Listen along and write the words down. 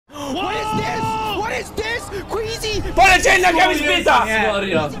Polecieli na Kami zbyta!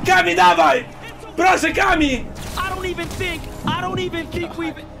 Kami, dawaj! Proszę, Kami! I don't even think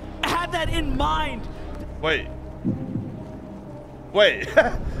we've had that in mind. Wait.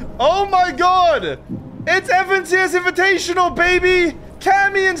 Oh my god! It's Evan's Invitational, baby!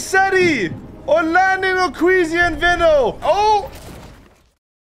 Kami and Setty! Orlando, Queasy and Veno! Oh!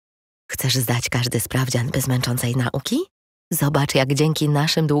 Chcesz zdać każdy sprawdzian bez męczącej nauki? Zobacz, jak dzięki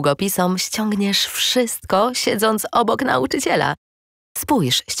naszym długopisom ściągniesz wszystko, siedząc obok nauczyciela.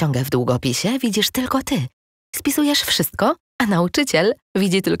 Spójrz, ściągę w długopisie widzisz tylko ty. Spisujesz wszystko, a nauczyciel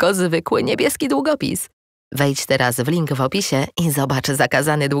widzi tylko zwykły niebieski długopis. Wejdź teraz w link w opisie i zobacz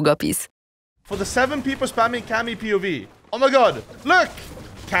zakazany długopis. For the 7 people spamming Kami POV. Oh my god, look!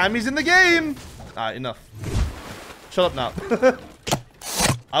 Kami's in the game! Alright, enough. Shut up now.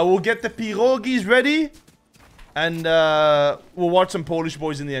 I will get the pierogis ready. And we'll watch some Polish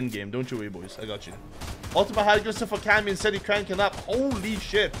boys in the end game. Don't you worry, boys. I got you. Ultimate high ground stuff for Kami and Setty cranking up. Holy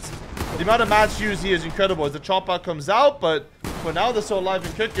shit. The amount of mats used here is incredible as the chopper comes out, but for now they're still alive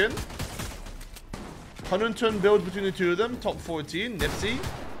and kicking. 100 builds between the two of them. Top 14. Nipsey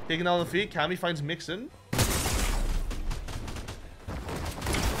taking down the feet. Kami finds Mixon.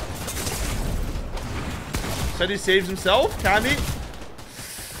 Setty saves himself. Kami.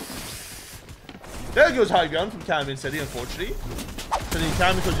 There goes high ground from Kami and Setty, unfortunately. Sending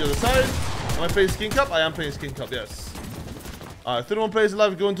Kami towards the other side. Am I playing Skin Cup? I am playing Skin Cup, yes. 31 players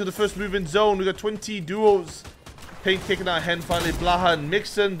alive going to the first movement zone. We got 20 duos. Pink kicking out Hen finally. Blaha and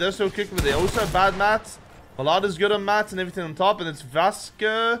Mixon. They're still kicking, but they also have bad mats. Malada's good on mats and everything on top. And it's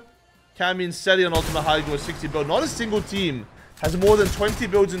Vaska, Kami and Setty on ultimate high go 60 build. Not a single team has more than 20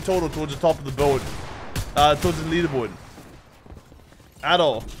 builds in total towards the top of the build. Towards the leaderboard. At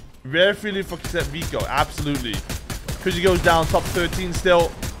all. Rare feeling for Vico. Absolutely. Kularz goes down. Top 13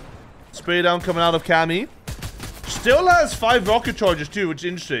 still. Spray down coming out of Kami. Still has 5 rocket charges too, which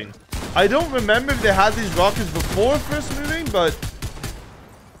is interesting. I don't remember if they had these rockets before first moving, but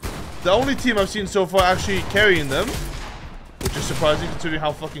the only team I've seen so far actually carrying them, which is surprising considering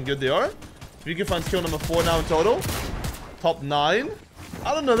how fucking good they are. Vico finds kill number 4 now in total. Top 9.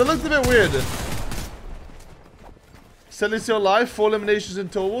 I don't know, that looks a bit weird. Setty still alive, 4 eliminations in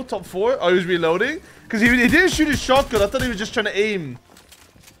total. Top 4. Oh, he was reloading? Because he didn't shoot his shotgun. I thought he was just trying to aim.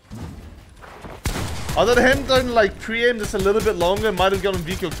 I thought him trying to like pre-aim this a little bit longer might have gotten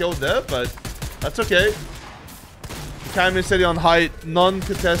Vico killed there, but that's okay. Kami and Setty on height, none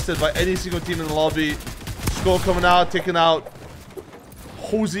contested by any single team in the lobby. Score coming out, taking out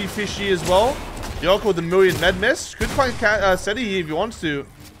Hosey Fishy as well. Yoko with a million med miss. Could find Setty here if he wants to.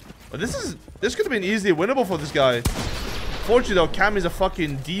 But this could have been easily winnable for this guy. Fortunately though, Kami's a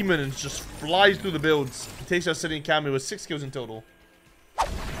fucking demon and just flies through the builds. He takes out Setty and Kami with 6 kills in total.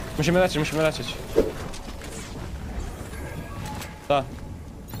 Musimy lecieć. Tak.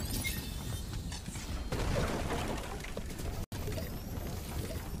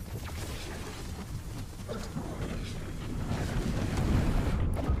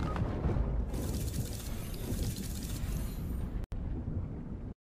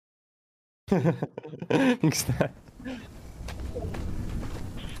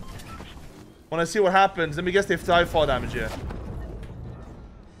 When I see what happens, let me guess they have 5 fall damage here.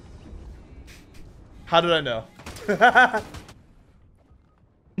 How did I know?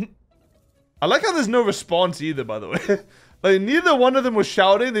 I like how there's no response either, by the way. Like, neither one of them was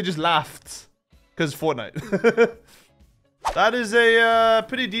shouting, they just laughed. Because Fortnite. That is a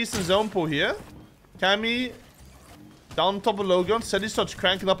pretty decent zone pull here. Kami down top of low ground. Setty starts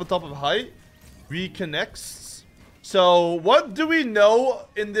cranking up on top of height. Reconnects. So, what do we know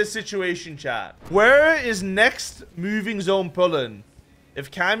in this situation, chat? Where is next moving zone pulling? If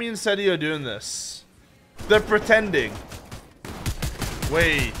Kami and Setty are doing this. They're pretending.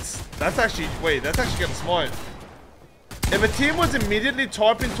 Wait, that's actually getting smart. If a team was immediately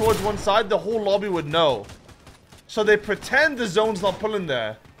tarping towards one side, the whole lobby would know. So they pretend the zone's not pulling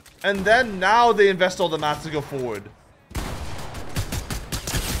there. And then now they invest all the mats to go forward.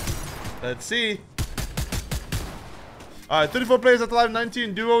 Let's see. Alright, 34 players at live,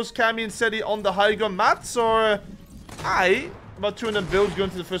 19 duos. Kami and Setty on the high ground. Mats or about 200 builds going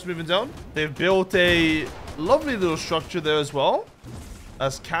to the first moving zone. They've built a lovely little structure there as well.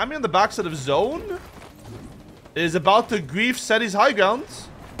 As Kami on the backside of zone is about to grief Setty's high ground.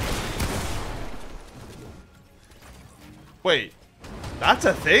 Wait, that's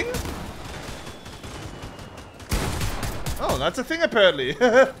a thing? Oh, that's a thing apparently.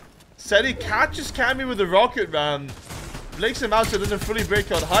 Setty catches Kami with a rocket ram, blinks him out so it doesn't fully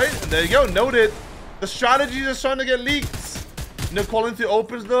break out height, and there you go, noted. The strategies are starting to get leaked. No calling through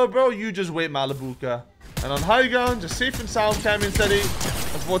opens though, bro. You just wait, Malibuka. And on high ground, just safe and sound, Cammy and Setty.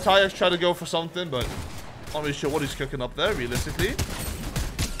 As Vortayax try to go for something, but not really sure what he's cooking up there, realistically.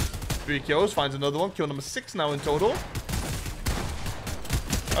 3 kills, finds another one. Kill number 6 now in total.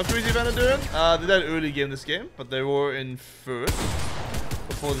 How Queasy Veno doing? They died early game this game, but they were in first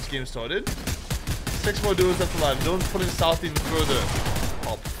before this game started. 6 more duels left alive. Zone's pulling south even further.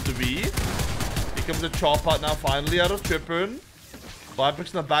 Up 3. Here comes the chop out now, finally out of Trippin.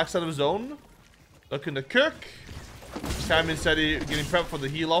 Vibrix on the backside of his zone. Looking to cook. Cammy and Setty getting prepped for the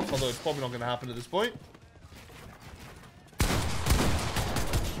heal off, although it's probably not going to happen at this point.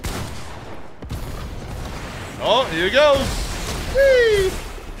 Oh, here he goes. Whee!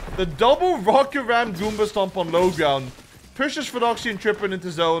 The double rocket ram Goomba stomp on low ground. Pushes Fedoxy and Trippin into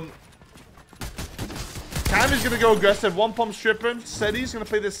zone. Cammy's going to go aggressive. One pump Trippin. Setty's going to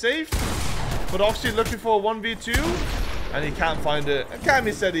play this safe. Fedoxy looking for a 1v2. And he can't find it. And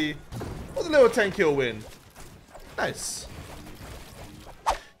Cammy Setty with a little 10 kill win. Nice.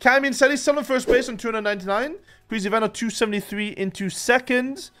 Cammy and Setty still in first place on 299. Queasy Veno 273 into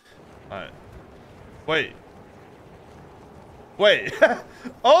second. Alright. Wait. Wait.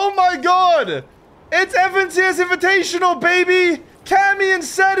 Oh my god! It's Evan's Invitational, baby! Cammy and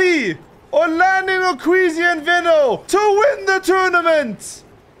Setty are landing on Queasy and Veno to win the tournament!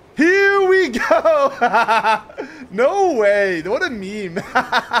 Here we go! No way! What a meme.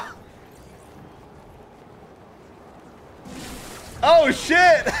 Oh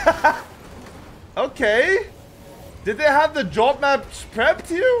shit! Okay. Did they have the drop maps prepped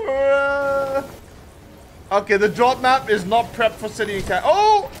here? Or, Okay, the drop map is not prepped for Setty and Cat.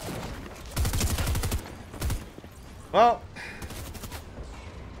 Oh! Well.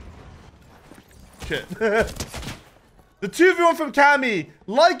 Shit. The 2v1 from Cammy.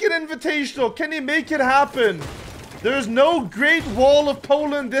 Like an invitational. Can he make it happen? There is no great wall of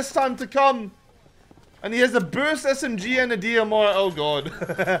Poland this time to come. And he has a burst SMG and a DMR. Oh god.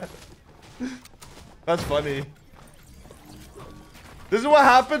 That's funny. This is what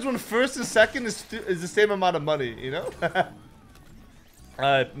happens when first and second is the same amount of money, you know?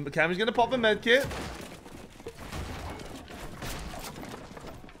 Alright, Cammy's gonna pop a medkit.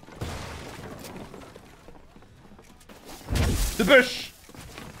 The bush!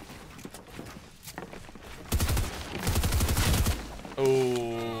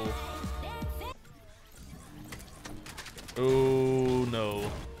 Oh. Oh no.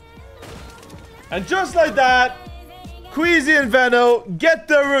 And just like that, Queasy and Veno get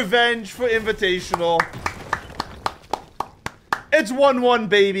their revenge for Invitational. It's 1-1,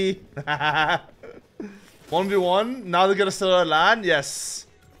 baby. 1v1. Now they're gonna sell our land. Yes.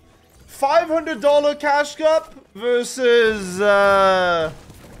 $500 cash cup versus $1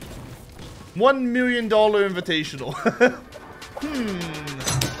 million Invitational.